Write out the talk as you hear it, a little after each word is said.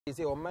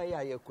say o my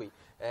ya kwe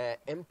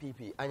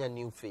NPP anya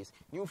new face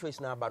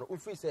na ba no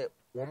free say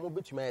one mo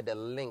betuma the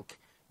link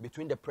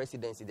between the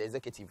presidency the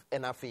executive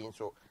and afi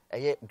so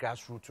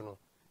grassroots no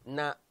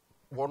na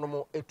one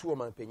mo etu o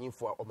manpanyin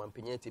for o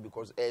manpanyin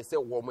because say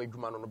wo mo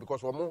adwuma no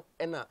because wo mo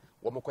na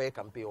wo mo koye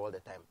campaign all the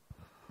time.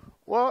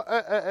 Well,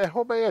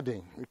 hope I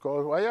did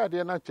because why are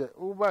they not?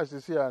 Uba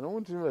is here and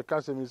won't even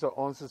cast me so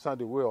on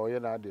Sunday way or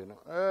yen idea.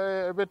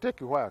 No, but take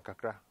you why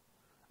kakra.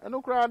 And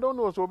no cry, I don't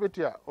know so bit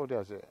here. Oh,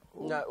 there's a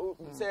now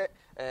say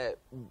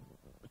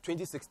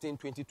 2016,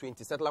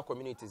 2020 settler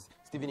communities,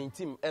 Stephen in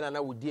team, and I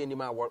would DNA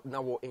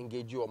now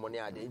engage you or money.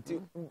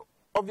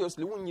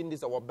 Obviously, when you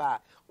this our bar,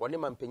 one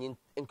man penny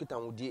and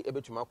Kutan would be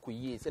able to make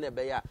ye, send a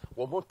bear,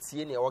 or what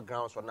seeing our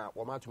grounds or not,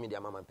 or not to me, their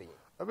mamma penny.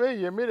 I bet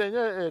you made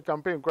a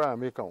campaign cry,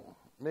 make on.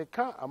 Make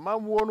a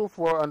man one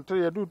for until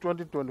you do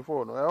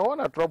 2024. No, I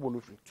want a trouble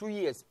with you. 2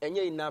 years, and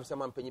you enough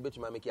some penny bet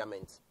you make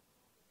amends.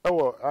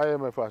 Oh,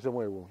 IMF as a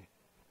way.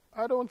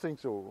 I don't think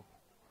so.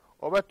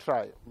 Over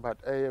try, but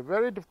a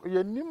very difficult.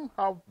 You know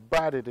how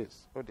bad it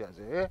is. What do you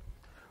say?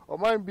 Or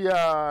might be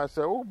a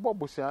say, oh,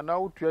 Bob,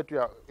 now to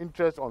your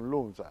interest on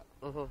loans.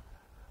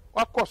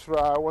 What cost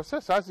was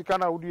says as you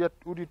can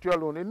would you your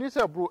loan? It needs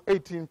about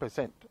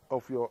 18%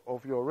 of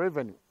your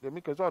revenue. They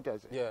make a sort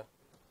of yeah.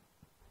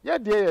 Yeah,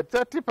 dear,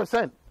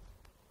 30%.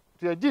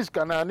 The G's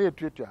can need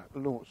to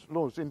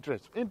loans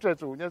interest.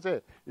 Interest, when you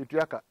say it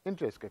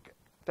interest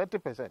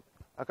 30%.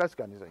 I can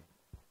say.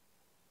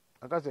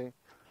 I can say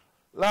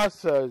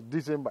last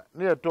December,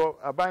 near to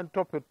a buying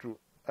top petrol,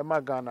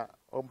 Emma Ghana,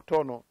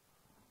 Tono,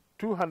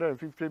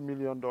 $250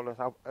 million.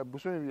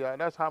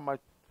 That's how much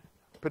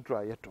petrol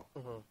I get to.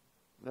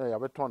 I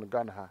have a ton of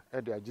Ghana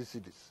at the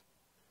GCDs.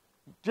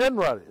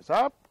 January, it's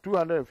up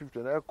 250,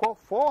 I call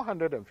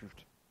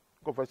 450.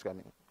 Go first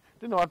scanning.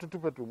 Didn't know how to do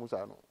petrol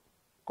Musano.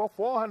 Call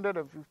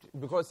 450.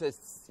 Because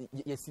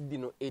yes, you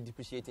know, a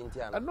depreciating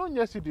time. I know,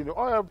 yes, you didn't.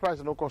 Oil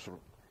price no cost.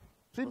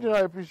 See, you know,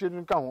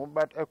 appreciating come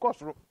but a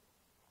cost.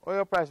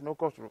 Oil price no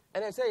cost.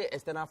 And I say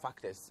external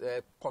factors,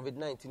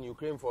 COVID-19,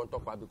 Ukraine for on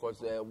top of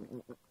because but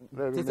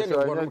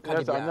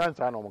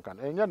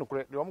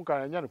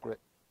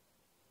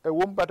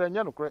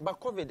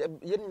COVID,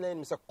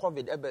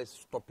 COVID ever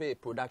stop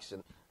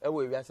production.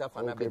 We are self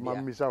and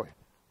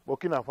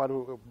Burkina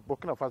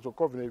Faso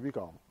COVID a week.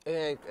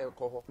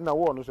 Now,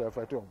 one is a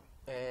fight.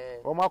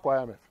 Amoako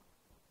IMF.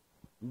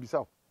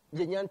 Bissau.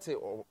 Yanyante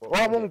or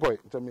Mungo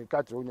to me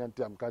catch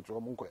Unyantam catch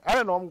or Mungo. I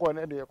don't know I'm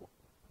going to echo.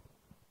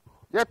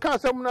 Ya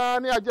can't some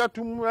near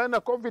Jatum and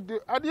a COVID.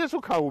 Adios,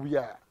 how we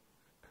are.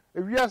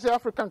 If we are the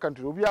African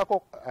country, we are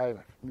called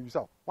IMF.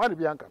 Bissau. Why the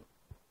Biancan?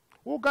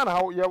 Who can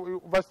how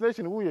your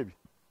vaccination will be?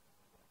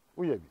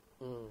 We have.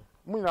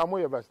 Muna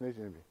more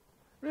vaccination.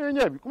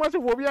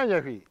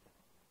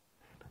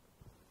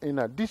 In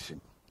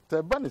addition,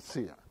 the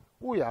Banicia,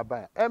 we are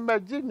by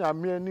emerging a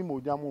mere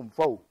Nimujamum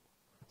foe.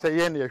 Say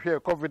any share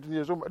COVID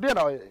years. Then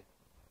I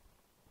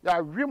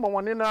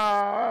remember in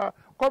a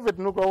COVID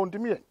no go on to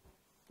me.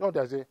 No,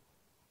 does it?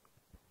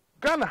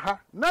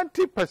 Ghana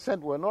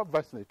 90% were not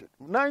vaccinated.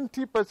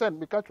 90%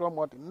 because one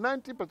more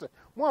 90%.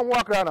 One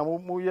walk around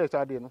and more years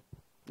I didn't.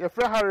 The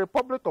Free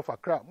Republic of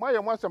Accra. My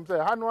want some say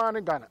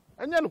Hanwan Ghana.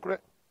 And then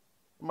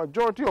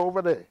majority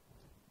over there.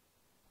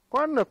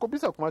 One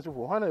Kobisa commercial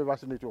for 100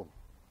 vaccinated.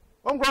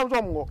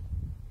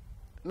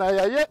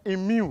 Now you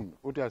immune.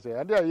 What I say?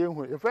 And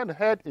if I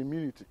had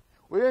immunity,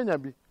 we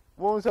ain't be.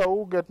 Won't say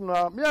who get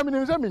now. Me I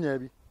mean,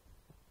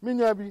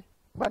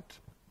 but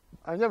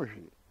I never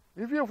hear.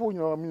 If you phone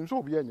your means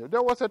so be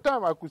there was a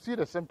time I could see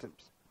the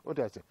symptoms. What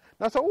I say?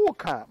 Now so who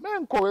can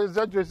man call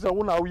exaggerate the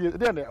one hour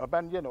then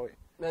abandon away.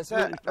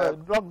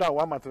 Lockdown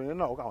 1 month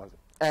no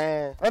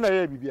and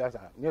I be yes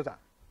sir.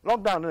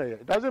 Lockdown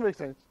it doesn't make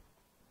sense.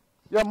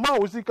 Your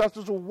mouth is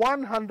cost to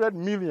 100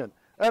 million.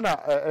 And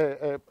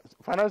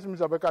finance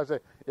minister Becca say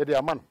they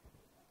are man.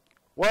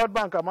 World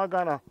Bank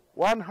Amagana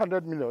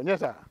 100 million. Yes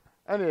sir.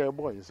 And a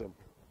boy is him.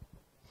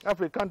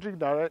 After country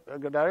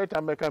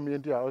director make me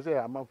into I say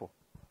I'm for.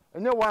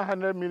 And you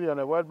 100 million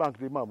a World Bank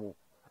demand.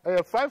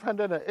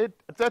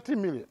 530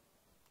 million.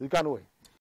 You can't wait.